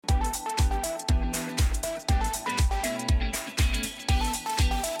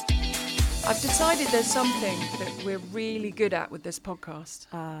I've decided there's something that we're really good at with this podcast.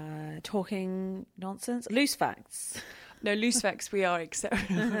 Talking nonsense, loose facts. No, loose facts, we're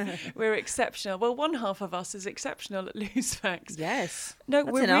exceptional. Well, one half of us is exceptional at loose facts. Yes. No,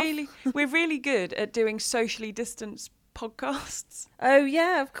 that's enough. we're really good at doing socially distanced podcasts. Oh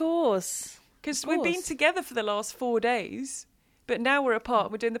yeah, of course. Because we've been together for the last 4 days, but now we're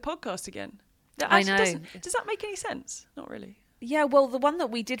apart. We're doing the podcast again. I know. Does that make any sense? Not really. Yeah, well, the one that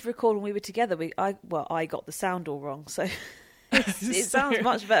we did record when we were together, I got the sound all wrong, so it sounds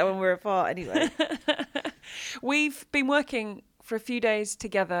much better when we're apart anyway. We've been working for a few days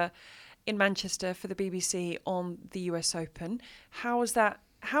together in Manchester for the BBC on the US Open. How was that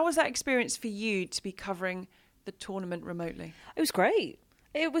experience for you to be covering the tournament remotely? It was great.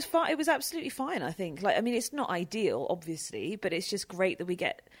 It was fine. It was absolutely fine, I think. It's not ideal, obviously, but it's just great that we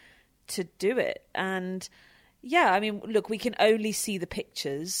get to do it. And yeah, look, we can only see the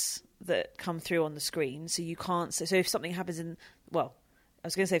pictures that come through on the screen, so you can't. So if something happens I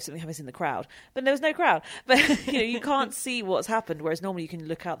was going to say if something happens in the crowd, but there was no crowd. But you can't see what's happened, whereas normally you can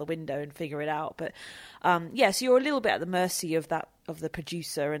look out the window and figure it out. But so you're a little bit at the mercy of the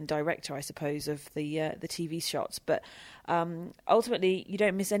producer and director, I suppose, of the TV shots. But ultimately, you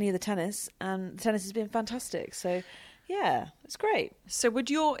don't miss any of the tennis, and the tennis has been fantastic. So. Yeah, it's great. So would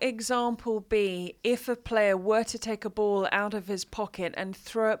your example be if a player were to take a ball out of his pocket and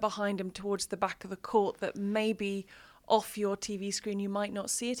throw it behind him towards the back of the court that maybe off your TV screen you might not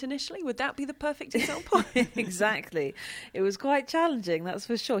see it initially? Would that be the perfect example? Exactly. It was quite challenging, that's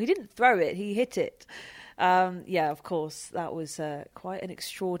for sure. He didn't throw it, he hit it. Of course, that was quite an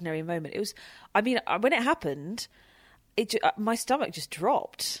extraordinary moment. It was, when it happened, my stomach just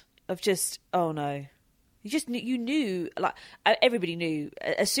dropped of just, oh no. You knew, everybody knew,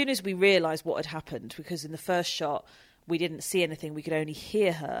 as soon as we realised what had happened, because in the first shot, we didn't see anything, we could only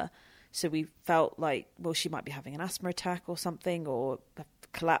hear her. So we felt like, well, she might be having an asthma attack or something, or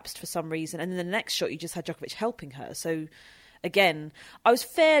collapsed for some reason. And then the next shot, you just had Djokovic helping her. So again, I was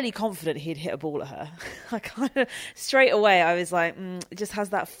fairly confident he'd hit a ball at her. I kind of, straight away, I was like, it just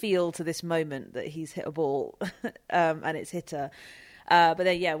has that feel to this moment that he's hit a ball and it's hit her. But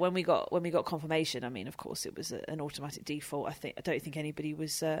then, when we got confirmation, of course, it was an automatic default. I don't think anybody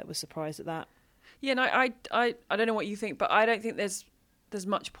was surprised at that. Yeah, no, I don't know what you think, but I don't think there's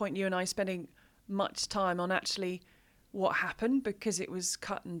much point you and I spending much time on actually what happened, because it was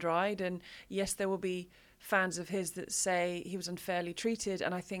cut and dried. And yes, there will be fans of his that say he was unfairly treated,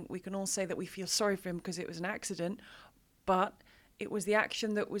 and I think we can all say that we feel sorry for him because it was an accident, but it was the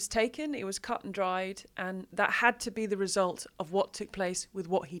action that was taken, it was cut and dried, and that had to be the result of what took place with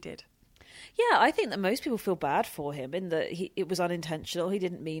what he did. Yeah, I think that most people feel bad for him in that it was unintentional, he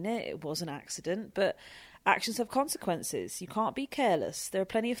didn't mean it, it was an accident, but actions have consequences. You can't be careless. There are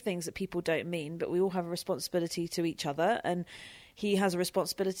plenty of things that people don't mean, but we all have a responsibility to each other, and he has a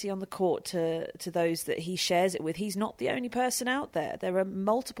responsibility on the court to those that he shares it with. He's not the only person out there. There are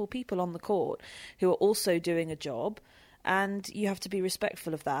multiple people on the court who are also doing a job, and you have to be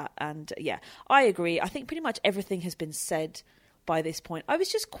respectful of that. And yeah, I agree. I think pretty much everything has been said by this point.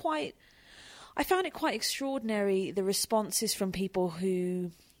 I found it quite extraordinary, the responses from people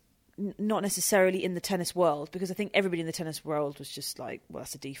who, not necessarily in the tennis world, because I think everybody in the tennis world was just like, well,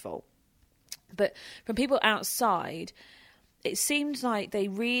 that's a default. But from people outside, it seemed like they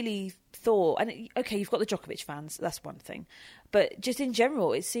really thought, and okay, you've got the Djokovic fans, that's one thing. But just in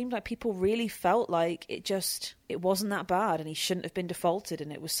general, it seemed like people really felt like it wasn't that bad and he shouldn't have been defaulted,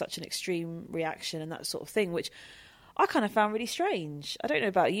 and it was such an extreme reaction and that sort of thing, which I kind of found really strange. I don't know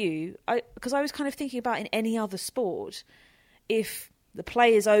about you, because I was kind of thinking about in any other sport, if the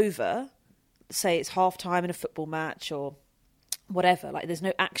play is over, say it's half-time in a football match or whatever, like there's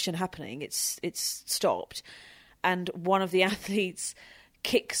no action happening, it's stopped, and one of the athletes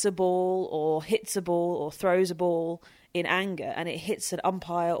kicks a ball or hits a ball or throws a ball in anger and it hits an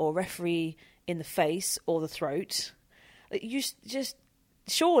umpire or referee in the face or the throat, you just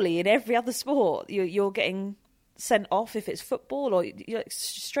surely in every other sport you're getting sent off if it's football, or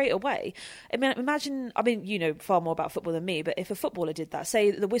straight away. Imagine, you know far more about football than me, but if a footballer did that, say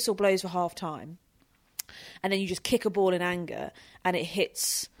the whistle blows for half time and then you just kick a ball in anger and it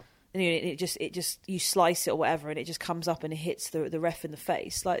hits, it just you slice it or whatever and it just comes up and it hits the ref in the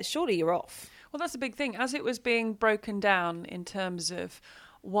face, like surely you're off. Well, that's a big thing. As it was being broken down in terms of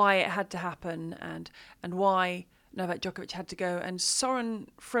why it had to happen and why Novak Djokovic had to go, and Soren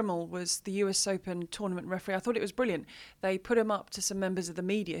Frimmel was the US Open tournament referee. I thought it was brilliant. They put him up to some members of the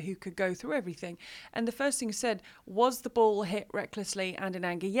media who could go through everything. And the first thing he said, was the ball hit recklessly and in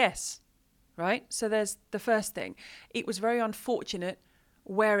anger? Yes. Right? So there's the first thing. It was very unfortunate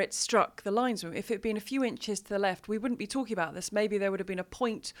where it struck the linesman. If it had been a few inches to the left, we wouldn't be talking about this. Maybe there would have been a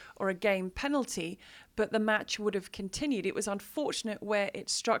point or a game penalty, but the match would have continued. It was unfortunate where it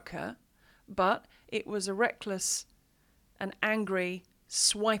struck her, but it was a reckless and angry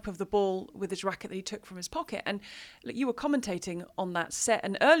swipe of the ball with his racket that he took from his pocket. And you were commentating on that set,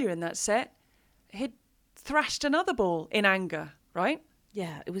 and earlier in that set, he'd thrashed another ball in anger, right?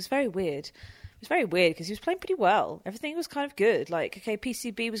 Yeah, it was very weird. It was very weird because he was playing pretty well. Everything was kind of good. Like, okay,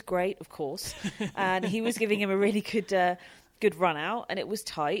 PCB was great, of course, and he was giving him a really good run out, and it was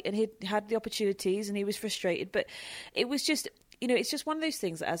tight, and he had the opportunities, and he was frustrated. But it was just, it's just one of those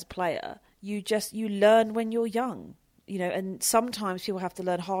things that as a player, you learn when you're young. And sometimes people have to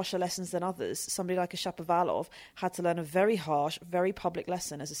learn harsher lessons than others. Somebody like a Shapovalov had to learn a very harsh, very public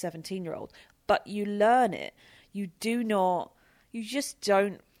lesson as a 17-year-old. But you learn it. You just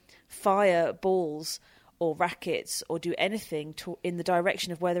don't fire balls or rackets or do anything in the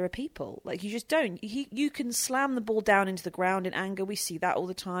direction of where there are people. Like, you just don't. You can slam the ball down into the ground in anger. We see that all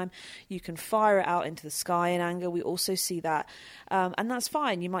the time. You can fire it out into the sky in anger. We also see that. And that's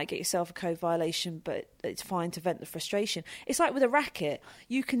fine. You might get yourself a code violation, but it's fine to vent the frustration. It's like with a racket.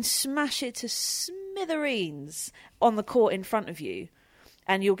 You can smash it to smithereens on the court in front of you,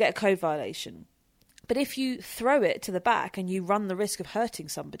 and you'll get a code violation. But if you throw it to the back and you run the risk of hurting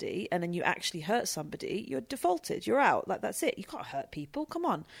somebody and then you actually hurt somebody, you're defaulted. You're out. Like, that's it. You can't hurt people. Come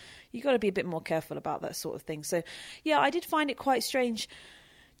on. You've got to be a bit more careful about that sort of thing. So, yeah, I did find it quite strange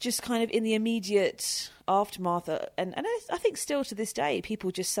just kind of in the immediate aftermath. And I think still to this day,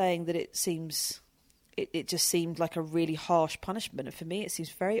 people just saying that it just seemed like a really harsh punishment. And for me, it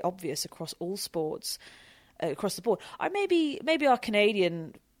seems very obvious across all sports, across the board. Maybe our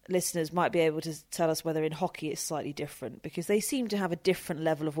Canadian listeners might be able to tell us whether in hockey it's slightly different, because they seem to have a different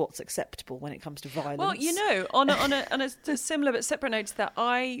level of what's acceptable when it comes to violence. Well, on a similar but separate note to that,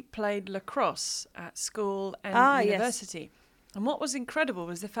 I played lacrosse at school and university. Yes. And what was incredible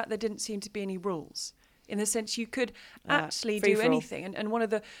was the fact there didn't seem to be any rules. In the sense you could actually do anything. And one of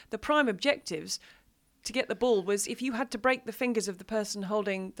the prime objectives to get the ball was if you had to break the fingers of the person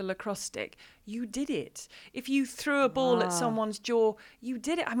holding the lacrosse stick, you did it. If you threw a ball at someone's jaw, you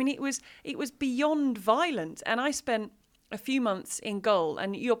did it. I mean, it was beyond violent. And I spent a few months in goal,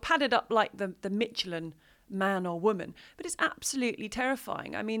 and you're padded up like the Michelin man or woman, but it's absolutely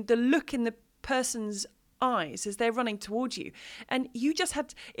terrifying. I mean, the look in the person's eyes as they're running towards you, and you just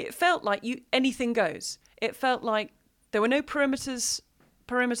had it felt like anything goes. It felt like there were no perimeters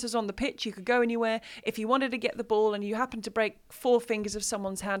on the pitch. You could go anywhere. If you wanted to get the ball and you happened to break 4 fingers of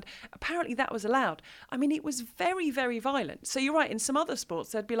someone's hand, apparently that was allowed. I mean, it was very, very violent. So you're right, in some other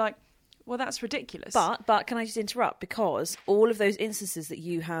sports they'd be like, well, that's ridiculous. But can I just interrupt? Because all of those instances that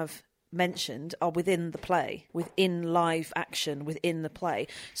you have mentioned are within the play, within live action, within the play.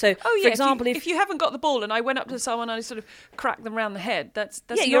 So, for example, if you haven't got the ball and I went up to someone and I sort of cracked them around the head, that's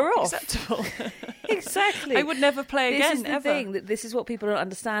you're not off. Acceptable. Exactly. I would never play again. This is the thing. This is what people are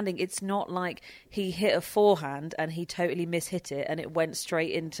understanding. It's not like he hit a forehand and he totally mishit it and it went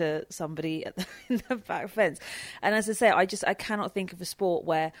straight into somebody in the back fence. And as I say, I cannot think of a sport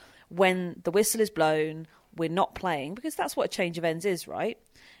where when the whistle is blown, we're not playing, because that's what a change of ends is, right?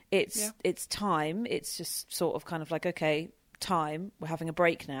 It's time. It's just sort of kind of like, okay, time. We're having a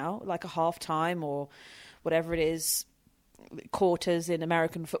break now, like a half time or whatever it is, quarters in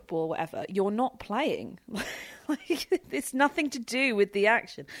American football, whatever. You're not playing. Like, it's nothing to do with the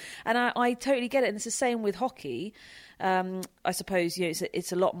action. And I totally get it. And it's the same with hockey. I suppose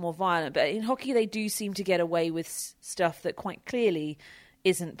it's a lot more violent. But in hockey, they do seem to get away with stuff that quite clearly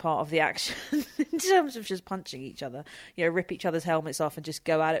isn't part of the action in terms of just punching each other, rip each other's helmets off and just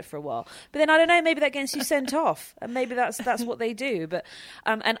go at it for a while. But then I don't know, maybe that gets you sent off, and maybe that's what they do. But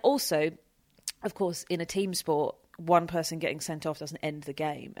and also, of course, in a team sport, one person getting sent off doesn't end the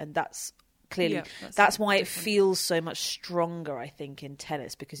game, and that's clearly that's why it feels so much stronger, I think, in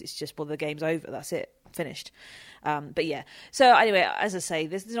tennis, because it's just, well, the game's over, that's it, finished. But yeah, so anyway, as I say,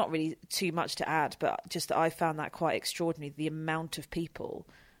 there's not really too much to add, but just that I found that quite extraordinary, the amount of people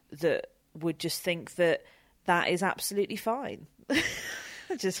that would just think that is absolutely fine.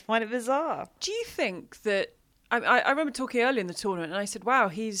 I just find it bizarre. Do you think that I remember talking earlier in the tournament and I said, wow,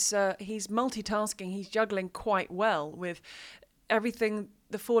 he's multitasking, he's juggling quite well with everything,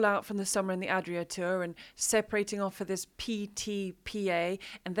 the fallout from the summer and the Adria Tour, and separating off for this PTPA,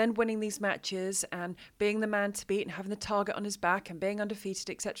 and then winning these matches and being the man to beat and having the target on his back and being undefeated,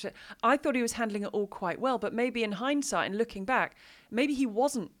 etc. I thought he was handling it all quite well, but maybe in hindsight and looking back, maybe he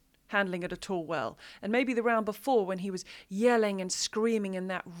wasn't handling it at all well. And maybe the round before, when he was yelling and screaming in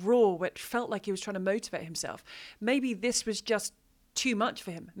that roar, which felt like he was trying to motivate himself, maybe this was just too much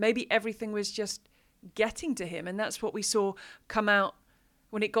for him. Maybe everything was just getting to him, and that's what we saw come out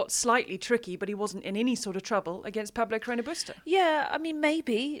when it got slightly tricky, but he wasn't in any sort of trouble against Pablo Carreño Busta. Yeah, I mean,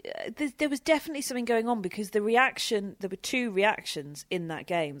 maybe. There was definitely something going on, because there were two reactions in that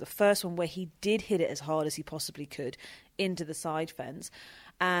game. The first one where he did hit it as hard as he possibly could into the side fence.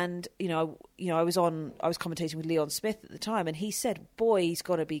 And, I was commentating with Leon Smith at the time, and he said, boy, he's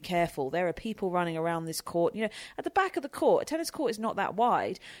got to be careful. There are people running around this court. At the back of the court, a tennis court is not that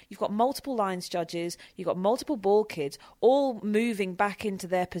wide. You've got multiple lines judges, you've got multiple ball kids, all moving back into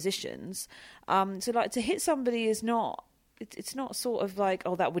their positions. So, like, to hit somebody is not, it's not sort of like,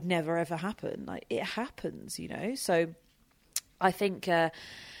 oh, that would never, ever happen. Like, it happens, So I think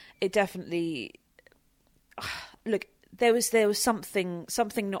it definitely... Look... There was something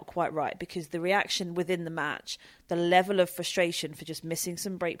not quite right, because the reaction within the match, the level of frustration for just missing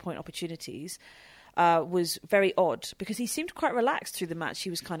some breakpoint opportunities was very odd, because he seemed quite relaxed through the match. He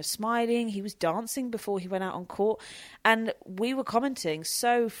was kind of smiling, he was dancing before he went out on court, and we were commenting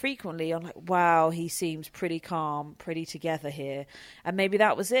so frequently on, like, wow, he seems pretty calm, pretty together here, and maybe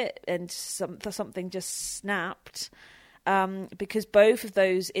that was it, and something just snapped, because both of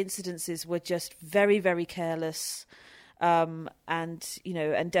those incidences were just very, very careless. And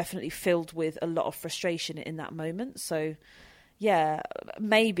definitely filled with a lot of frustration in that moment. So, yeah,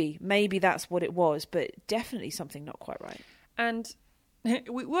 maybe that's what it was, but definitely something not quite right. And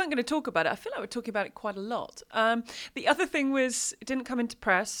we weren't going to talk about it. I feel like we're talking about it quite a lot. The other thing was, it didn't come into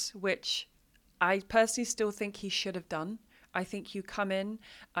press, which I personally still think he should have done. I think you come in,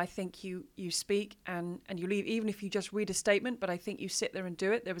 I think you speak and you leave, even if you just read a statement, but I think you sit there and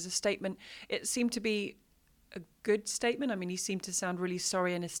do it. There was a statement. It seemed to be a good statement. I mean, he seemed to sound really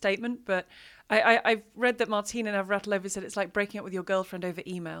sorry in his statement, but I've read that Martina Navratilova said it's like breaking up with your girlfriend over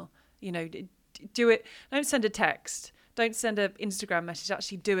email. Do it. Don't send a text. Don't send an Instagram message.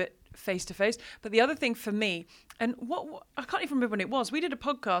 Actually do it face to face. But the other thing for me, and what I can't even remember when it was, we did a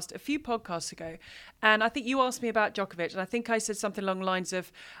few podcasts ago, and I think you asked me about Djokovic, and I think I said something along the lines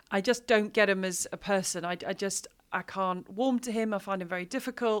of, I just don't get him as a person. I can't warm to him. I find him very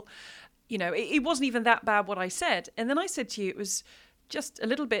difficult. It wasn't even that bad what I said. And then I said to you, it was just a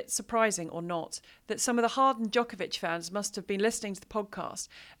little bit surprising, or not, that some of the hardened Djokovic fans must have been listening to the podcast.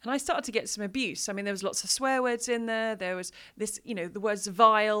 And I started to get some abuse. I mean, there was lots of swear words in there. There was this, the words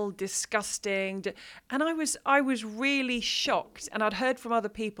vile, disgusting. And I was really shocked. And I'd heard from other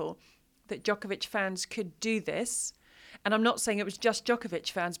people that Djokovic fans could do this. And I'm not saying it was just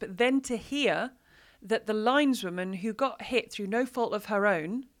Djokovic fans, but then to hear that the lineswoman who got hit through no fault of her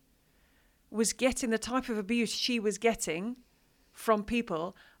own was getting the type of abuse she was getting from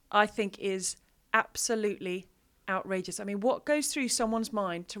people, I think is absolutely outrageous. I mean, what goes through someone's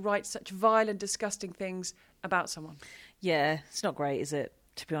mind to write such vile and disgusting things about someone? Yeah, it's not great, is it,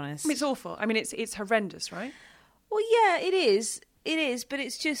 to be honest? I mean, it's awful. I mean, it's horrendous, right? Well, yeah, it is. It is, but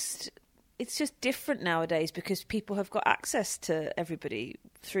it's just different nowadays, because people have got access to everybody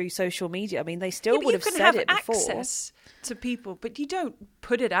through social media. I mean, they still would have said it before. You can have access to people, but you don't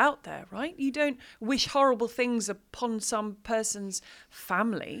put it out there, right? You don't wish horrible things upon some person's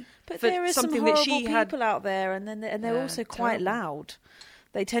family. But there are some horrible people out there, and they're also quite loud.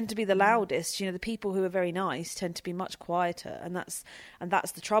 They tend to be the loudest. The people who are very nice tend to be much quieter, and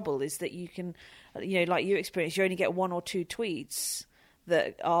that's the trouble, is that you can, like you experience, you only get one or two tweets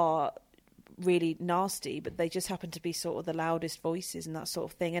that are really nasty, but they just happen to be sort of the loudest voices and that sort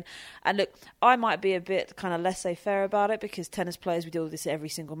of thing. And look, I might be a bit kind of laissez-faire about it, because tennis players, we deal with this every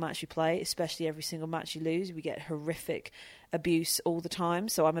single match we play, especially every single match you lose. We get horrific abuse all the time,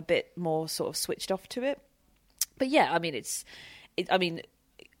 so I'm a bit more sort of switched off to it. But yeah, I mean,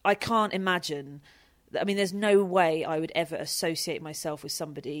 I can't imagine. I mean, there's no way I would ever associate myself with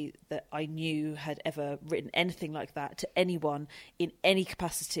somebody that I knew had ever written anything like that to anyone in any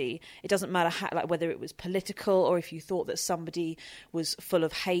capacity. It doesn't matter whether it was political, or if you thought that somebody was full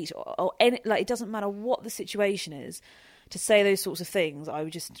of hate, or any, it doesn't matter what the situation is. To say those sorts of things,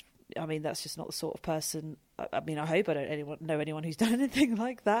 that's just not the sort of person. I mean, I hope I don't know anyone who's done anything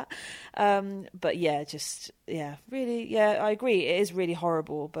like that. But yeah, really, I agree. It is really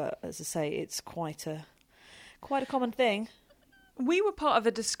horrible, but as I say, it's quite a common thing. We were part of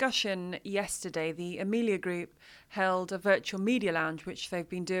a discussion yesterday. The Amelia Group held a virtual media lounge, which they've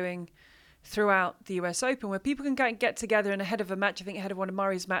been doing throughout the US Open, where people can get together, and ahead of a match, I think ahead of one of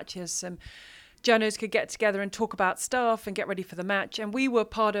Murray's matches, journos could get together and talk about stuff and get ready for the match. And we were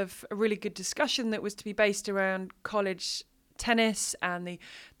part of a really good discussion that was to be based around college tennis and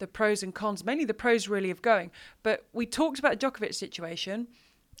the pros and cons, mainly the pros really of going. But we talked about Djokovic's situation,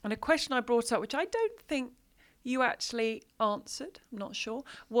 and a question I brought up, which I don't think you actually answered, I'm not sure,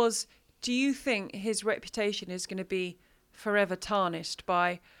 was do you think his reputation is going to be forever tarnished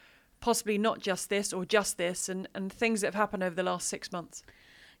by possibly not just this or just this and things that have happened over the last 6 months?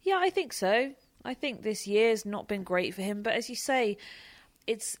 Yeah, I think so. I think this year's not been great for him. But as you say,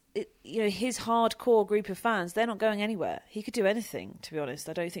 his hardcore group of fans, they're not going anywhere. He could do anything, to be honest.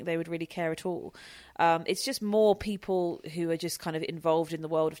 I don't think they would really care at all. It's just more people who are just kind of involved in the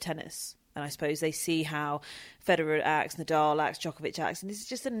world of tennis. And I suppose they see how Federer acts, Nadal acts, Djokovic acts. And this is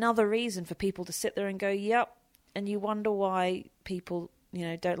just another reason for people to sit there and go, yep. And you wonder why people,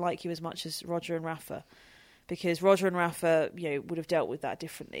 don't like you as much as Roger and Rafa. Because Roger and Rafa, would have dealt with that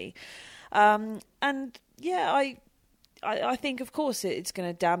differently. I think, of course, it's going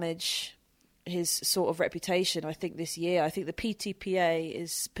to damage his sort of reputation. I think this year, the PTPA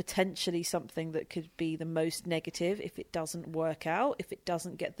is potentially something that could be the most negative if it doesn't work out, if it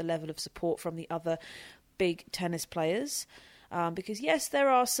doesn't get the level of support from the other big tennis players. Because, yes, there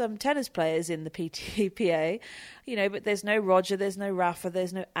are some tennis players in the PTPA, but there's no Roger, there's no Rafa,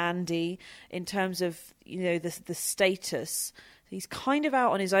 there's no Andy in terms of, the status. He's kind of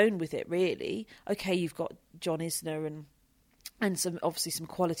out on his own with it, really. Okay, you've got John Isner and some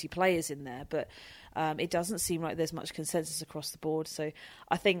quality players in there, but it doesn't seem like there's much consensus across the board. So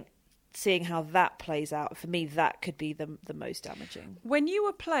I think seeing how that plays out, for me, that could be the most damaging. When you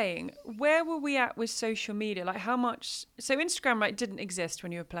were playing, where were we at with social media? Like how much... So Instagram, didn't exist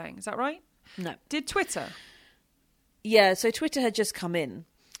when you were playing. Is that right? No. Did Twitter? Yeah, so Twitter had just come in.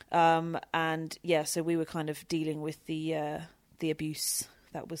 So we were kind of dealing with the abuse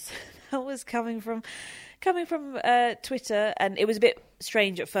that was coming from Twitter, and it was a bit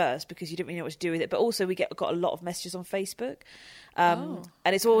strange at first because you didn't really know what to do with it. But also we got a lot of messages on Facebook, and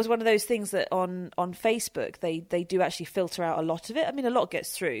it's always one of those things that on Facebook they do actually filter out a lot of it. I mean, a lot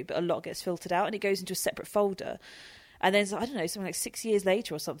gets through, but a lot gets filtered out, and it goes into a separate folder. And then, I don't know, something like 6 years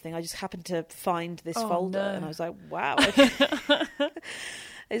later or something, I just happened to find this folder, and I was like, wow. Okay.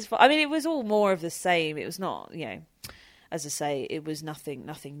 It was all more of the same. It was not, as I say, it was nothing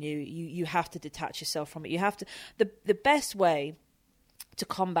new. You have to detach yourself from it. You have to. The best way to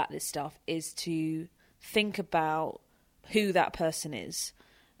combat this stuff is to think about who that person is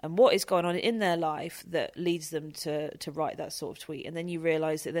and what is going on in their life that leads them to write that sort of tweet. And then you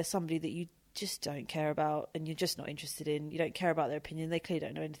realise that there's somebody that you just don't care about and you're just not interested in. You don't care about their opinion. They clearly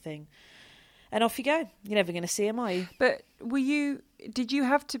don't know anything. And off you go. You're never going to see them, are you? But did you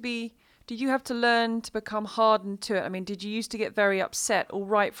have to learn to become hardened to it? I mean, did you used to get very upset all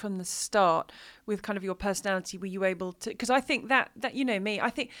right from the start with kind of your personality? Were you able to? Because I think that me, I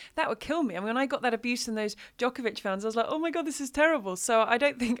think that would kill me. I mean, when I got that abuse from those Djokovic fans, I was like, oh my God, this is terrible. So I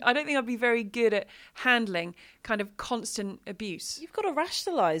don't think I'd be very good at handling kind of constant abuse. You've got to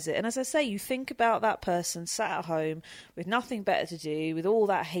rationalise it. And as I say, you think about that person sat at home with nothing better to do, with all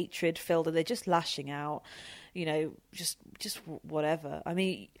that hatred filled, and they're just lashing out, just whatever. I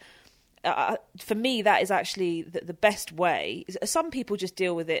mean... for me, that is actually the best way. Some people just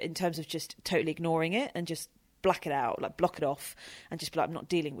deal with it in terms of just totally ignoring it and just black it out, like block it off and just be like, I'm not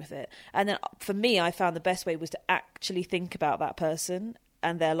dealing with it. And then for me, I found the best way was to actually think about that person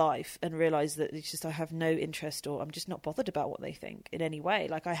and their life and realise that it's just I have no interest or I'm just not bothered about what they think in any way.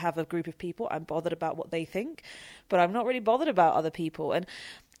 Like I have a group of people, I'm bothered about what they think, but I'm not really bothered about other people. And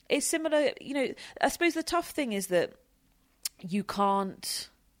it's similar, I suppose the tough thing is that you can't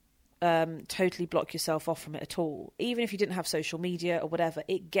totally block yourself off from it at all. Even if you didn't have social media or whatever,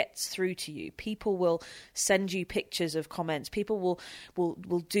 it gets through to you. People will send you pictures of comments. People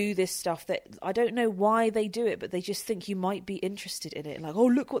will do this stuff that I don't know why they do it, but they just think you might be interested in it. Like, oh,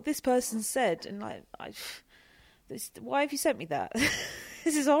 look what this person said. And like, why have you sent me that?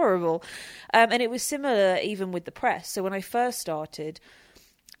 This is horrible. And it was similar even with the press. So when I first started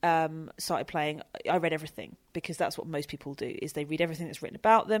playing, I read everything because that's what most people do, is they read everything that's written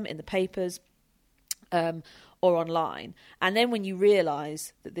about them in the papers or online. And then when you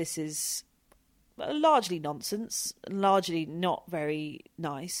realise that this is largely nonsense, largely not very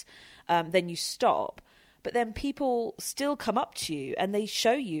nice, then you stop. But then people still come up to you and they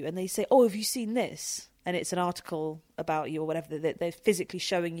show you and they say, oh, have you seen this? And it's an article about you or whatever. They're physically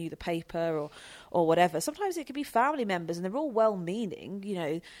showing you the paper or whatever. Sometimes it can be family members and they're all well-meaning,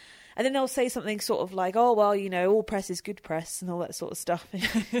 And then they'll say something sort of like, oh, well, all press is good press and all that sort of stuff.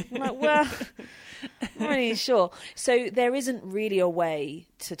 I'm like, well, I'm not really sure. So there isn't really a way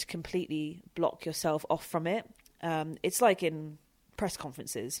to completely block yourself off from it. It's like in press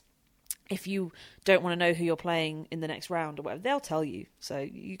conferences. If you don't want to know who you're playing in the next round or whatever, they'll tell you. So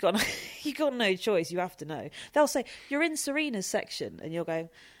you got no choice. You have to know. They'll say, you're in Serena's section. And you'll go,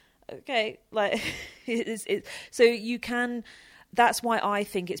 okay, like so you can. That's why I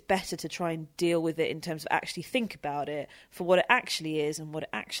think it's better to try and deal with it in terms of actually think about it for what it actually is and what it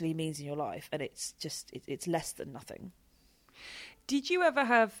actually means in your life, and it's just it's less than nothing. Did you ever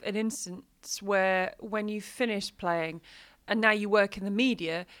have an instance where, when you finished playing, and now you work in the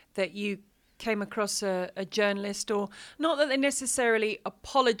media, that you came across a journalist, or not that they necessarily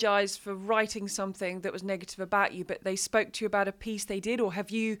apologised for writing something that was negative about you, but they spoke to you about a piece they did? Or have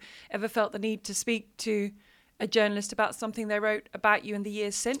you ever felt the need to speak to a journalist about something they wrote about you in the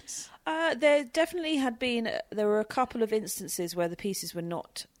years since? There definitely there were a couple of instances where the pieces were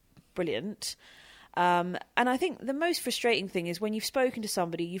not brilliant. And I think the most frustrating thing is when you've spoken to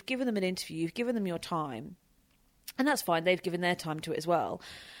somebody, you've given them an interview, you've given them your time, and that's fine, they've given their time to it as well.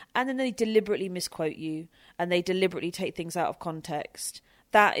 And then they deliberately misquote you, and they deliberately take things out of context.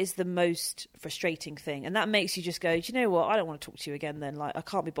 That is the most frustrating thing. And that makes you just go, do you know what? I don't want to talk to you again then. Like, I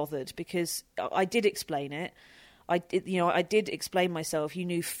can't be bothered, because I did explain it. I did explain myself. You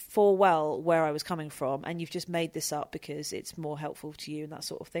knew full well where I was coming from, and you've just made this up because it's more helpful to you and that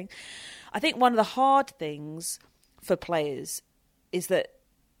sort of thing. I think one of the hard things for players is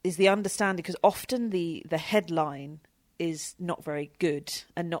the understanding, because often the headline is not very good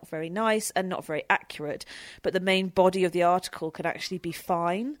and not very nice and not very accurate, but the main body of the article can actually be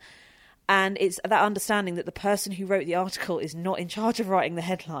fine. And it's that understanding that the person who wrote the article is not in charge of writing the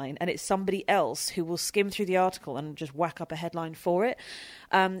headline, and it's somebody else who will skim through the article and just whack up a headline for it.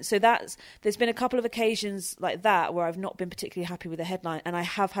 So there's been a couple of occasions like that where I've not been particularly happy with the headline, and I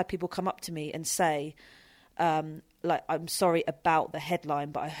have had people come up to me and say, like, I'm sorry about the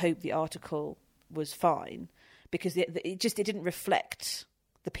headline, but I hope the article was fine, because it didn't reflect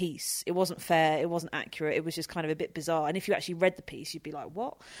the piece. It wasn't fair, it wasn't accurate, it was just kind of a bit bizarre. And if you actually read the piece, you'd be like,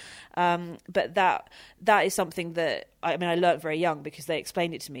 what? But that is something that I learned very young, because they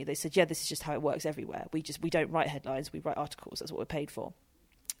explained it to me. They said, yeah, this is just how it works everywhere. We don't write headlines, we write articles. That's what we're paid for.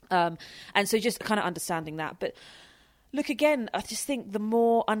 And so just kind of understanding that. But look, again, I just think the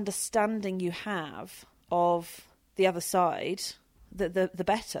more understanding you have of the other side, the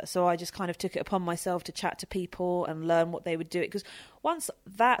better. So I just kind of took it upon myself to chat to people and learn what they would do. Because once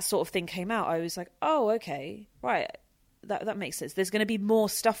that sort of thing came out, I was like, oh, okay, right, that makes sense. There's going to be more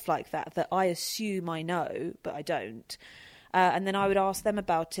stuff like that I assume I know, but I don't. And then I would ask them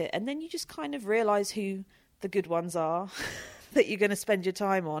about it. And then you just kind of realise who the good ones are that you're going to spend your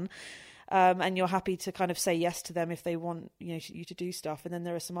time on. And you're happy to kind of say yes to them if they want you to do stuff. And then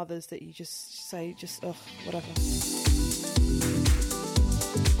there are some others that you just say, whatever.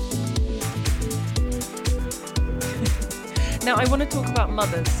 Now, I want to talk about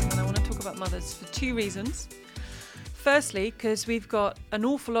mothers, and I want to talk about mothers for two reasons. Firstly, because we've got an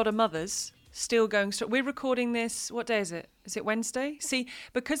awful lot of mothers still going strong. We're recording this, what day is it? Is it Wednesday? See,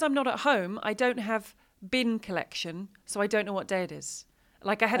 because I'm not at home, I don't have bin collection, so I don't know what day it is.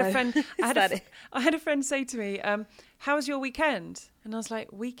 Like, I had a friend, I had a friend say to me, "How was your weekend?" And I was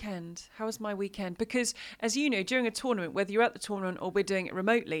like, "Weekend? How was my weekend?" Because, as you know, during a tournament, whether you're at the tournament or we're doing it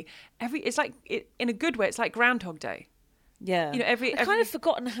remotely, it's like, in a good way, it's like Groundhog Day. Yeah, I've kind of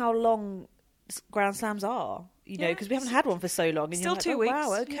forgotten how long Grand Slams are. Because we haven't had one for so long. And still you're like, 2 weeks.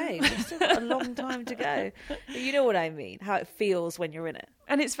 Wow, okay, we've still got a long time to go. But you know what I mean? How it feels when you're in it.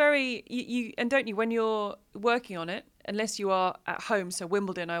 And it's very and don't you, when you're working on it, unless you are at home. So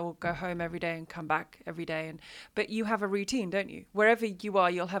Wimbledon, I will go home every day and come back every day. But you have a routine, don't you? Wherever you are,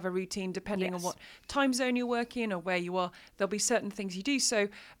 you'll have a routine depending on what time zone you're working or where you are. There'll be certain things you do. So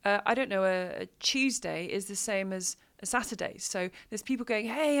I don't know, a Tuesday is the same as a Saturday. So there's people going,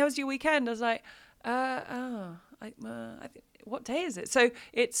 "Hey, how was your weekend?" I was like, what day is it? So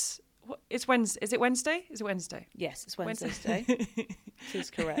it's Wednesday. Is it Wednesday? Is it Wednesday? Yes, it's Wednesday. It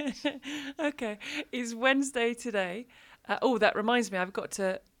is correct. Okay, it's Wednesday today. That reminds me, I've got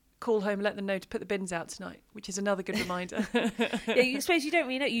to call home, let them know to put the bins out tonight, which is another good reminder. I suppose you don't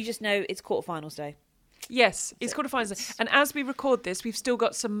really know. You just know it's quarterfinals day. Yes, it's quarterfinals day. And as we record this, we've still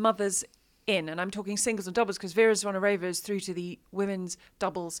got some mothers in, and I'm talking singles and doubles, because Vera Zvonareva is through to the women's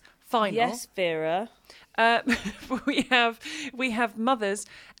doubles final. Yes, Vera. We have mothers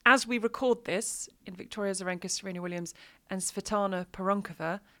as we record this in Victoria Azarenka, Serena Williams, and Svetlana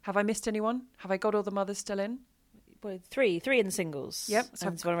Poronkova. Have I missed anyone? Have I got all the mothers still in? Well, three in the singles. Yep, so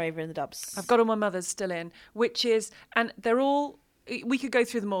and Zvonareva in the dubs. I've got all my mothers still in, and they're all. We could go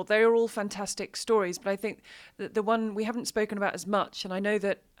through them all. They are all fantastic stories, but I think that the one we haven't spoken about as much, and I know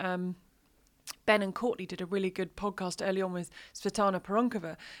that Ben and Courtney did a really good podcast early on with Svetlana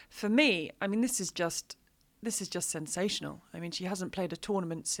Poronkova. For me, this is just sensational. She hasn't played a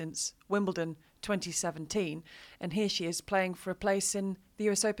tournament since Wimbledon 2017, and here she is playing for a place in the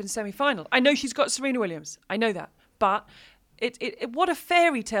US Open semi-final. I know she's got Serena Williams. I know that. But what a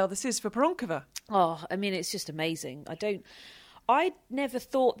fairy tale this is for Pironkova. Oh, I mean, it's just amazing. I never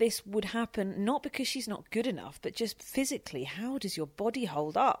thought this would happen, not because she's not good enough, but just physically. How does your body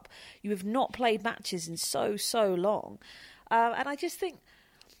hold up? You have not played matches in so long. And I just think,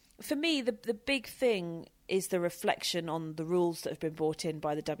 for me, the big thing is the reflection on the rules that have been brought in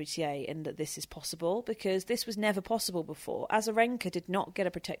by the WTA and that this is possible, because this was never possible before. Azarenka did not get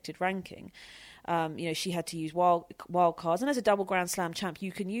a protected ranking. She had to use wild cards, and as a double Grand Slam champ,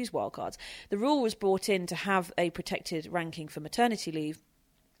 you can use wild cards. The rule was brought in to have a protected ranking for maternity leave.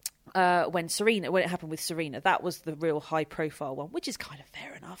 When it happened with Serena, that was the real high-profile one, which is kind of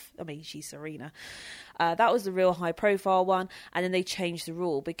fair enough. I mean, she's Serena. That was the real high-profile one, and then they changed the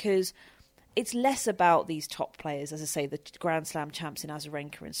rule because it's less about these top players, as I say, the Grand Slam champs in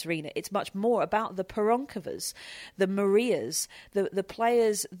Azarenka and Serena. It's much more about the Pironkovas, the Marias, the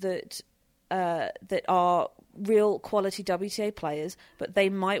players that are real quality WTA players, but they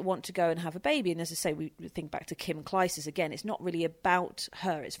might want to go and have a baby. And as I say, we think back to Kim Clijsters again. It's not really about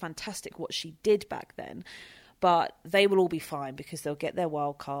her. It's fantastic what she did back then, but they will all be fine because they'll get their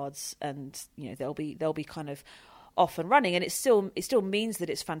wild cards, and they'll be kind of off and running. And it still means that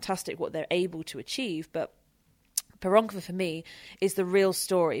it's fantastic what they're able to achieve. But Pironkova for me is the real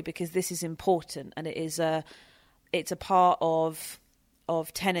story, because this is important, and it's a part of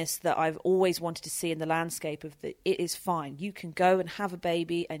tennis that I've always wanted to see in the landscape of it is fine. You can go and have a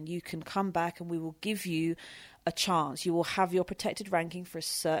baby and you can come back, and we will give you a chance. You will have your protected ranking for a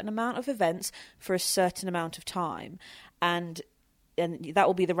certain amount of events for a certain amount of time. And that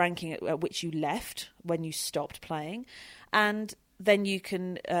will be the ranking at which you left when you stopped playing. And then you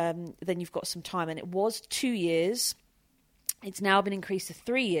can, then you've got some time. And it was 2 years. It's now been increased to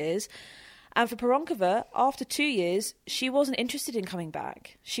 3 years. And for Pironkova, after 2 years, she wasn't interested in coming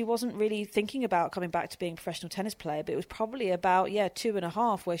back. She wasn't really thinking about coming back to being a professional tennis player, but it was probably about,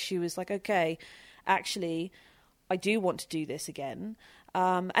 2.5, where she was like, okay, actually, I do want to do this again.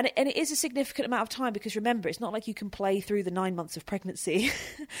 And it is a significant amount of time, because remember, it's not like you can play through the 9 months of pregnancy.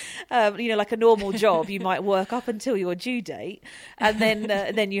 Like a normal job, you might work up until your due date, and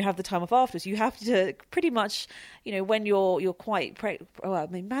then you have the time off afterwards. You have to pretty much, when you're quite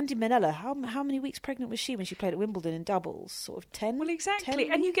Mandy Minella, how many weeks pregnant was she when she played at Wimbledon in doubles? Sort of 10. Well, exactly.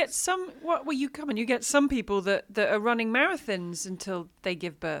 10 and you get some. You get some people that are running marathons until they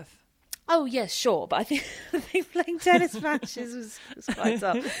give birth. Oh, yes, sure. But I think playing tennis matches was quite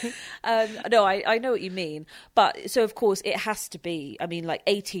tough. No, I know what you mean. But so, of course, it has to be. I mean, like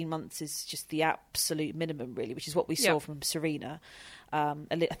 18 months is just the absolute minimum, really, which is what we saw from Serena. I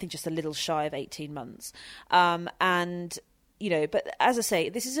think just a little shy of 18 months. But as I say,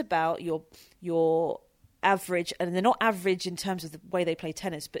 this is about your average, and they're not average in terms of the way they play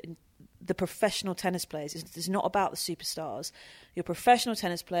tennis, but the professional tennis players. It's not about the superstars. Your professional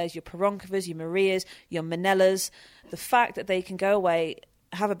tennis players, your Pironkovas, your Marias, your Minellas, the fact that they can go away,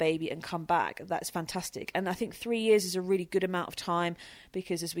 have a baby and come back, that's fantastic. And I think 3 years is a really good amount of time,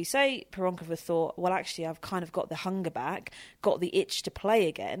 because as we say, Pironkova thought, well, actually, I've kind of got the hunger back, got the itch to play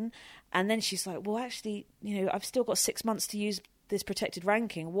again. And then she's like, well, actually, I've still got 6 months to use this protected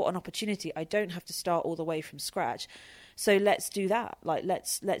ranking. What an opportunity. I don't have to start all the way from scratch. So let's do that. Like,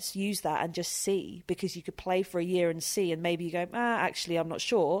 let's use that and just see, because you could play for a year and see, and maybe you go, actually, I'm not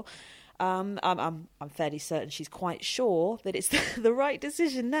sure. I'm fairly certain she's quite sure that it's the right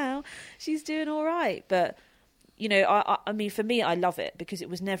decision now. She's doing all right. But, I mean, for me, I love it, because it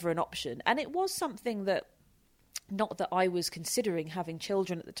was never an option. And it was something that, not that I was considering having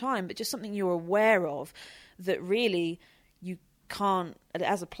children at the time, but just something you're aware of, that really you can't,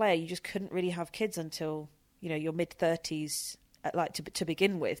 as a player, you just couldn't really have kids until your mid-30s, to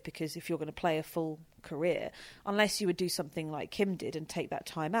begin with, because if you're going to play a full career, unless you would do something like Kim did and take that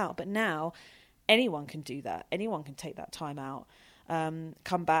time out. But now anyone can do that. Anyone can take that time out,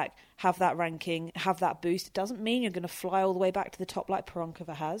 come back, have that ranking, have that boost. It doesn't mean you're going to fly all the way back to the top like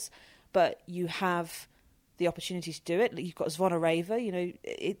Pironkova has, but you have the opportunity to do it. You've got Zvonareva,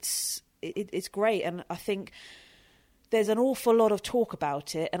 it's great. And I think there's an awful lot of talk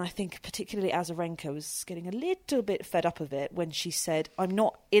about it, and I think particularly Azarenka was getting a little bit fed up of it when she said, I'm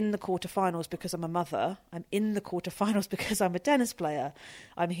not in the quarterfinals because I'm a mother, I'm in the quarterfinals because I'm a tennis player.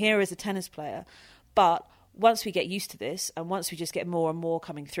 I'm here as a tennis player. But once we get used to this, and once we just get more and more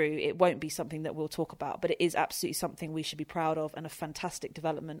coming through, it won't be something that we'll talk about, but it is absolutely something we should be proud of, and a fantastic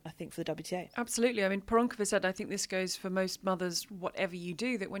development, I think, for the WTA. Absolutely. I mean, Poronkova said, I think this goes for most mothers, whatever you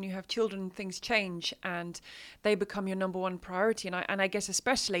do, that when you have children, things change and they become your number one priority. And I guess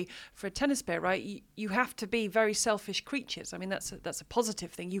especially for a tennis player, right, you have to be very selfish creatures. I mean, that's a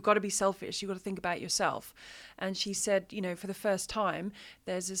positive thing. You've got to be selfish. You've got to think about yourself. And she said, you know, for the first time,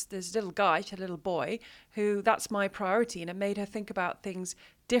 there's this little guy, she had a little boy, who that's my priority. And it made her think about things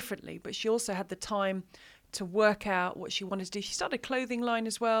differently. But she also had the time to work out what she wanted to do. She started a clothing line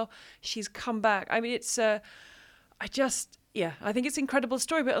as well. She's come back. I mean, it's, I think it's an incredible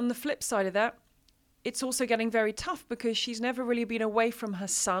story. But on the flip side of that, it's also getting very tough because she's never really been away from her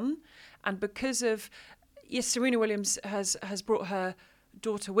son. And because of, yes, Serena Williams has brought her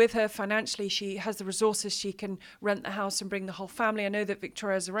daughter with her financially. She has the resources. She can rent the house and bring the whole family. I know that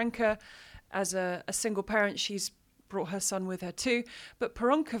Victoria Azarenka, as a single parent, she's brought her son with her too. But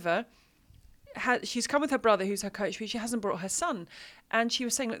Poronkova, she's come with her brother, who's her coach, but she hasn't brought her son. And she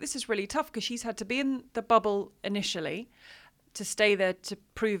was saying, look, this is really tough because she's had to be in the bubble initially to stay there to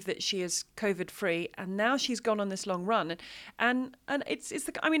prove that she is COVID free, and now she's gone on this long run, and look,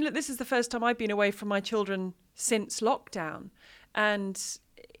 this is the first time I've been away from my children since lockdown, and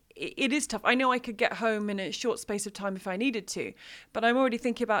it is tough. I know I could get home in a short space of time if I needed to, but I'm already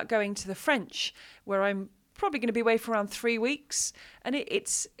thinking about going to the French, where I'm probably going to be away for around 3 weeks, and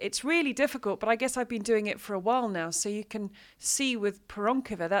it's really difficult. But I guess I've been doing it for a while now, so you can see with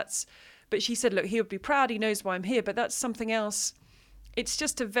Poronkova But she said, look, he would be proud. He knows why I'm here. But that's something else. It's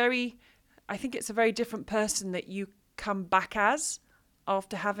just I think it's a very different person that you come back as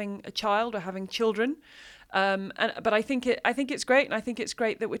after having a child or having children. But I think it's great. And I think it's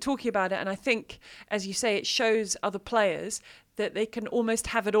great that we're talking about it. And I think, as you say, it shows other players that they can almost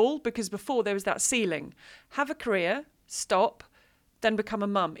have it all, because before there was that ceiling. Have a career, stop, then become a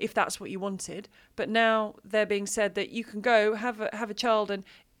mum if that's what you wanted. But now they're being said that you can go have a child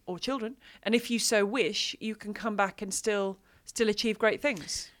or children, and if you so wish, you can come back and still achieve great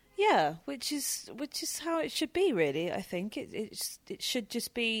things. Yeah, which is how it should be, really. I think it should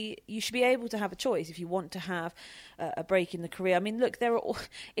just be, you should be able to have a choice if you want to have a break in the career. I mean, look,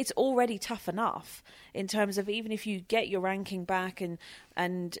 it's already tough enough in terms of, even if you get your ranking back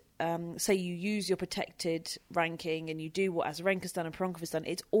and say you use your protected ranking and you do what Azarenka's done and Poronkova's done,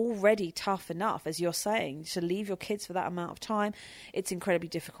 it's already tough enough, as you're saying, to leave your kids for that amount of time. It's incredibly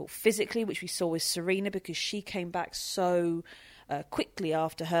difficult physically, which we saw with Serena, because she came back so quickly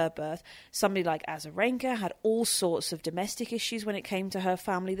after her birth. Somebody like Azarenka had all sorts of domestic issues when it came to her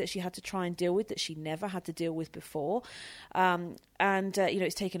family that she had to try and deal with, that she never had to deal with before.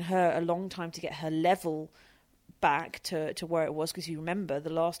 It's taken her a long time to get her level back to where it was, because you remember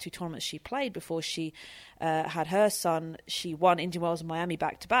the last two tournaments she played before she had her son, she won Indian Wells and Miami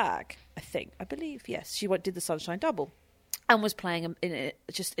back-to-back, I believe, yes. She did the Sunshine Double and was playing in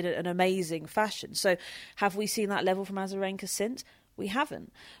an amazing fashion. So have we seen that level from Azarenka since? We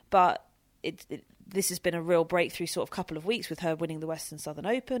haven't. But this has been a real breakthrough sort of couple of weeks, with her winning the Western Southern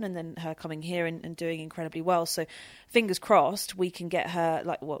Open and then her coming here and doing incredibly well. So fingers crossed we can get her,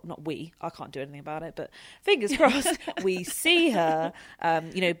 I can't do anything about it, but fingers crossed we see her,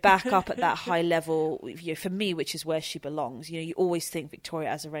 back up at that high level, for me, which is where she belongs. You always think Victoria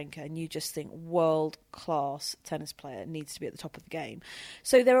Azarenka and you just think world-class tennis player, needs to be at the top of the game.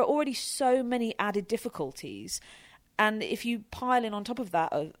 So there are already so many added difficulties. And if you pile in on top of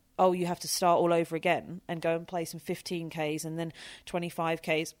that, you have to start all over again and go and play some 15Ks and then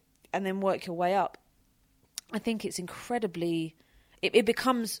 25Ks and then work your way up, I think it's incredibly... It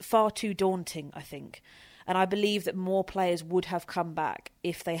becomes far too daunting, I think. And I believe that more players would have come back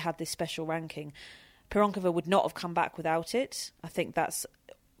if they had this special ranking. Poronkova would not have come back without it. I think that's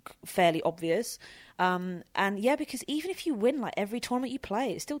fairly obvious. Because even if you win every tournament you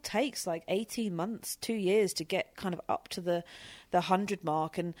play, it still takes 18 months, 2 years to get kind of up to the 100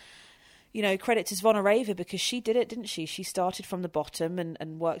 mark. And credit to Zvonareva, because she did it, didn't she? She started from the bottom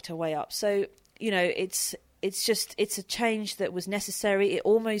and worked her way up. So it's a change that was necessary. It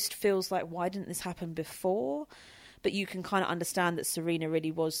almost feels like, why didn't this happen before? But you can kind of understand that Serena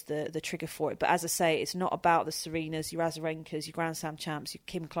really was the trigger for it. But as I say, it's not about the Serenas, your Azarenkas, your Grand Slam champs, your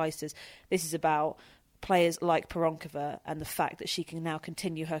Kim Clijsters. This is about players like Poronkova and the fact that she can now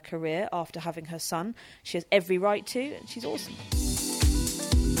continue her career after having her son. She has every right to, and she's awesome.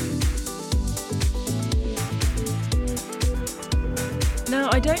 Now,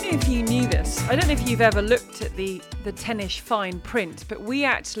 I don't know if you knew this. I don't know if you've ever looked at the Tennis fine print, but we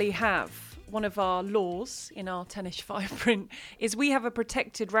actually have... One of our laws in our Tennis fine print is we have a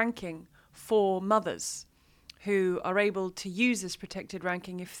protected ranking for mothers. who are able to use this protected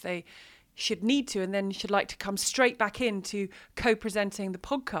ranking if they should need to, and then should like to come straight back into co-presenting the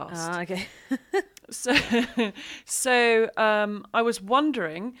podcast. Okay. So I was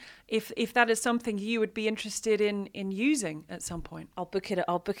wondering if that is something you would be interested in using at some point. I'll book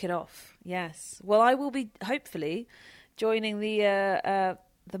it off. Yes. Well, I will be hopefully joining the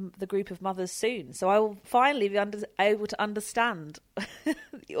group of mothers soon, so I will finally be able to understand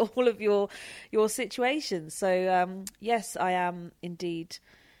all of your situations. So yes, I am indeed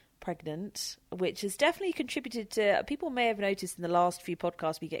pregnant, which has definitely contributed to, people may have noticed in the last few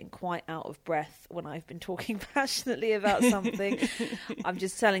podcasts me getting quite out of breath when I've been talking passionately about something. I'm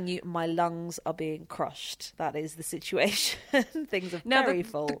just telling you, my lungs are being crushed. That is the situation. Things are very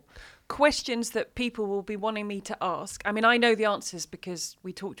full. The questions that people will be wanting me to ask, I mean, I know the answers because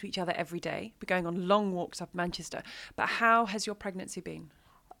we talk to each other every day. We're going on long walks up Manchester. But how has your pregnancy been?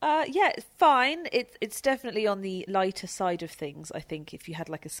 Yeah, it's fine. It's definitely on the lighter side of things, I think, if you had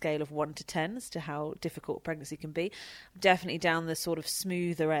like a scale of 1 to 10 as to how difficult pregnancy can be. Definitely down the sort of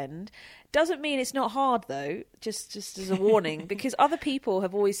smoother end. Doesn't mean it's not hard, though, just as a warning, because other people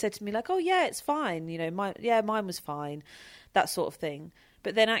have always said to me, like, oh, yeah, it's fine. You know, mine was fine, that sort of thing.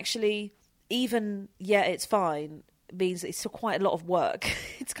 But then actually, even, yeah, it's fine, means it's still quite a lot of work.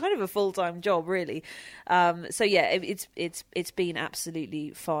 It's kind of a full-time job, really. So yeah, it's been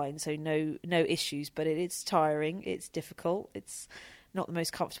absolutely fine. So no issues, but it's tiring. It's difficult. It's not the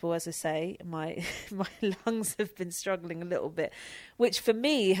most comfortable, as I say. My lungs have been struggling a little bit, which for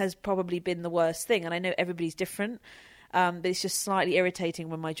me has probably been the worst thing. And I know everybody's different, but it's just slightly irritating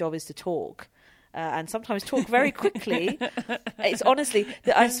when my job is to talk. And sometimes talk very quickly. It's honestly,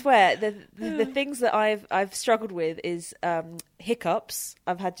 I swear, the things that I've struggled with is hiccups.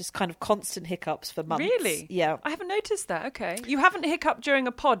 I've had just kind of constant hiccups for months. Really? Yeah. I haven't noticed that. Okay. You haven't hiccuped during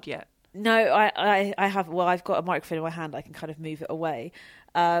a pod yet? No, I have. Well, I've got a microphone in my hand. I can kind of move it away.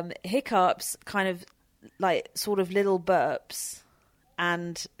 Hiccups, kind of like sort of little burps,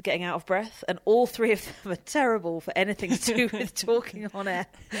 and getting out of breath, and all three of them are terrible for anything to do with talking on air.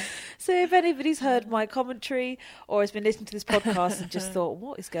 So if anybody's heard my commentary or has been listening to this podcast and just thought,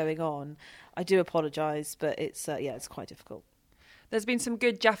 what is going on, I do apologise, but it's quite difficult. There's been some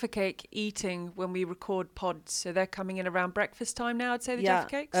good Jaffa cake eating when we record pods, so they're coming in around breakfast time now, I'd say, the Jaffa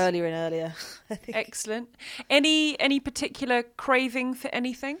cakes? Earlier and earlier, I think. Excellent. Any particular craving for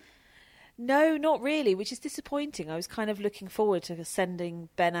anything? No, not really, which is disappointing. I was kind of looking forward to sending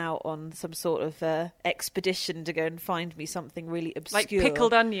Ben out on some sort of expedition to go and find me something really obscure. Like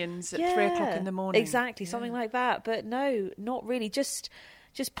pickled onions at 3 o'clock in the morning. Exactly, something like that. But no, not really. Just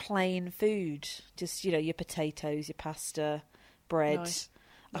plain food. Just, you know, your potatoes, your pasta, bread. Nice.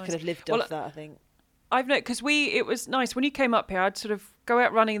 I could have lived off that, I think. I've noticed, because it was nice when you came up here. I'd sort of go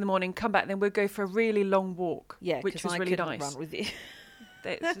out running in the morning, come back, then we'd go for a really long walk, which was really nice. Run with you.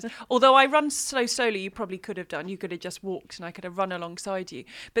 Although I run so slowly, you probably could have done. You could have just walked and I could have run alongside you.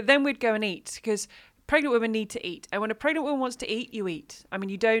 But then we'd go and eat, because pregnant women need to eat. And when a pregnant woman wants to eat, you eat. I mean,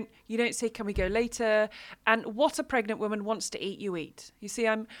 you don't say, can we go later? And what a pregnant woman wants to eat, you eat. You see,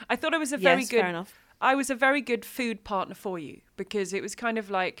 I thought I was fair enough. I was a very good food partner for you, because it was kind of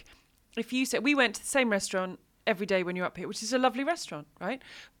like, if you said, we went to the same restaurant every day when you're up here, which is a lovely restaurant, right?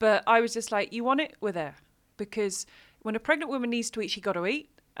 But I was just like, you want it? We're there. Because when a pregnant woman needs to eat, she got to eat.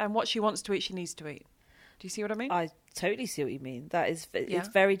 And what she wants to eat, she needs to eat. Do you see what I mean? I totally see what you mean. It's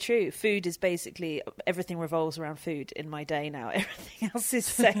very true. Food is basically, everything revolves around food in my day now. Everything else is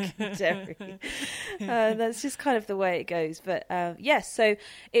secondary. That's just kind of the way it goes. But yes, so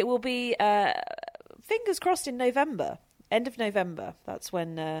it will be, fingers crossed, in November. End of November. That's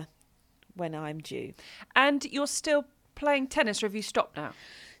when I'm due. And you're still playing tennis, or have you stopped now?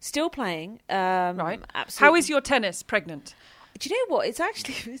 Still playing. Right. Absolutely. How is your tennis pregnant? Do you know what? It's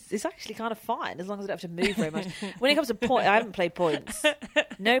actually kind of fine, as long as I don't have to move very much. When it comes to point, I haven't played points.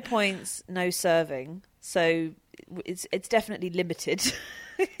 No points, no serving. So it's definitely limited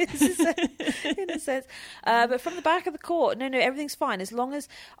in a sense. But from the back of the court, no, everything's fine. As long as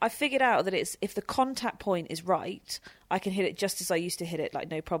I figured out that if the contact point is right, I can hit it just as I used to hit it, like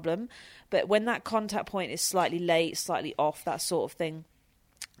no problem. But when that contact point is slightly late, slightly off, that sort of thing,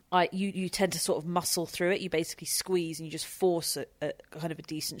 you tend to sort of muscle through it. You basically squeeze and you just force a kind of a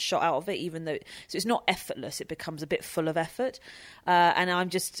decent shot out of it, even though so it's not effortless. It becomes a bit full of effort, and I'm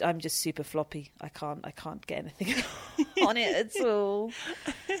just super floppy. I can't get anything on it at all.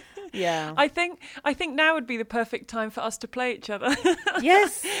 Yeah, I think now would be the perfect time for us to play each other.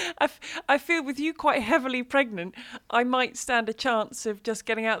 Yes, I feel with you quite heavily pregnant, I might stand a chance of just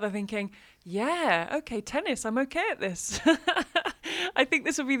getting out there thinking, yeah, okay, tennis, I'm okay at this. I think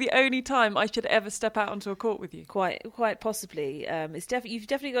this will be the only time I should ever step out onto a court with you. Quite possibly. You've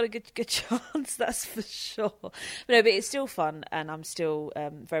definitely got a good chance, that's for sure. But no, but it's still fun, and I'm still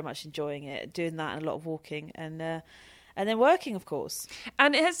very much enjoying it. Doing that and a lot of walking, and then working, of course.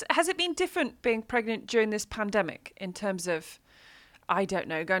 And has it been different being pregnant during this pandemic in terms of, I don't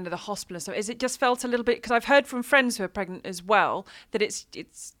know, going to the hospital and stuff? Is it just felt a little bit, because I've heard from friends who are pregnant as well, that it's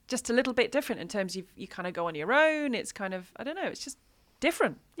just a little bit different in terms of you kind of go on your own. It's kind of, I don't know, it's just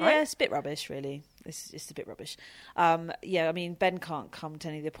different, right? Yeah, it's a bit rubbish, really. It's just a bit rubbish. Yeah, I mean, Ben can't come to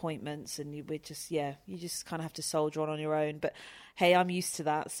any of the appointments, and you just kind of have to soldier on your own. But hey, I'm used to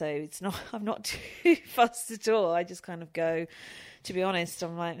that, so I'm not too fussed at all. I just kind of go. To be honest,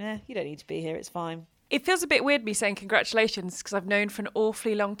 I'm like, you don't need to be here. It's fine. It feels a bit weird me saying congratulations because I've known for an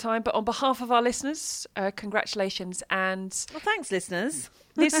awfully long time. But on behalf of our listeners, congratulations. And well, thanks, listeners.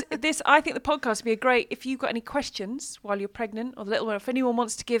 this I think the podcast would be great if you've got any questions while you're pregnant or the little one. If anyone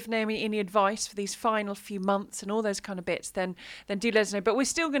wants to give Naomi any advice for these final few months and all those kind of bits, then do let us know. But we're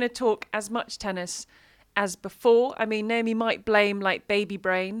still going to talk as much tennis as before. I mean, Naomi might blame like baby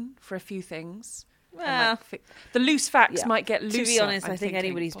brain for a few things. Well, the loose facts might get looser. To be honest, I think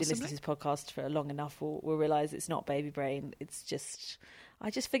anybody who's possibly been listening to this podcast for long enough will realise it's not baby brain. It's just, I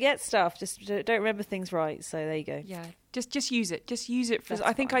just forget stuff. Just don't remember things right. So there you go. Yeah, just use it. Just use it for. That's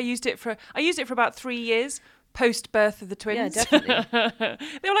I think fine. I used it for about 3 years post birth of the twins. Yeah, definitely.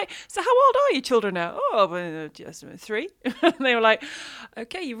 They were like, "So how old are your children now?" "Oh, well, just 3." They were like,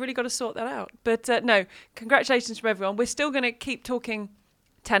 "Okay, you've really got to sort that out." But no, congratulations from everyone. We're still going to keep talking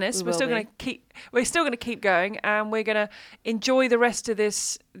tennis. We're still going to keep going, and we're going to enjoy the rest of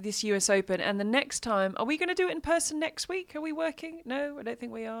this US Open. And the next time, are we going to do it in person next week? Are we working? No, I don't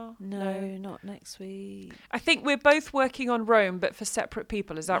think we are. No, not next week. I think we're both working on Rome, but for separate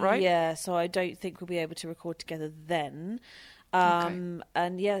people. Is that right? Yeah, so I don't think we'll be able to record together then. Okay.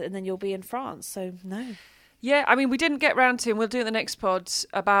 And then you'll be in France. So no. Yeah, I mean, we didn't get round to, and we'll do it in the next pod,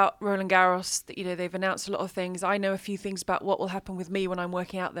 about Roland Garros. That, they've announced a lot of things. I know a few things about what will happen with me when I'm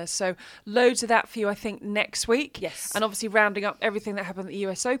working out there. So loads of that for you, I think, next week. Yes. And obviously rounding up everything that happened at the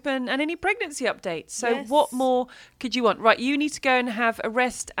US Open and any pregnancy updates. So Yes. what more could you want? Right, you need to go and have a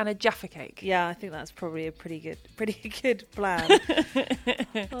rest and a Jaffa cake. Yeah, I think that's probably a pretty good plan.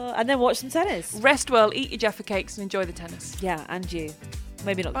 And then watch some tennis. Rest well, eat your Jaffa cakes, and enjoy the tennis. Yeah, and you.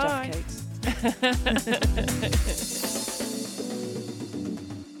 Maybe not the Jaffa Bye. cakes.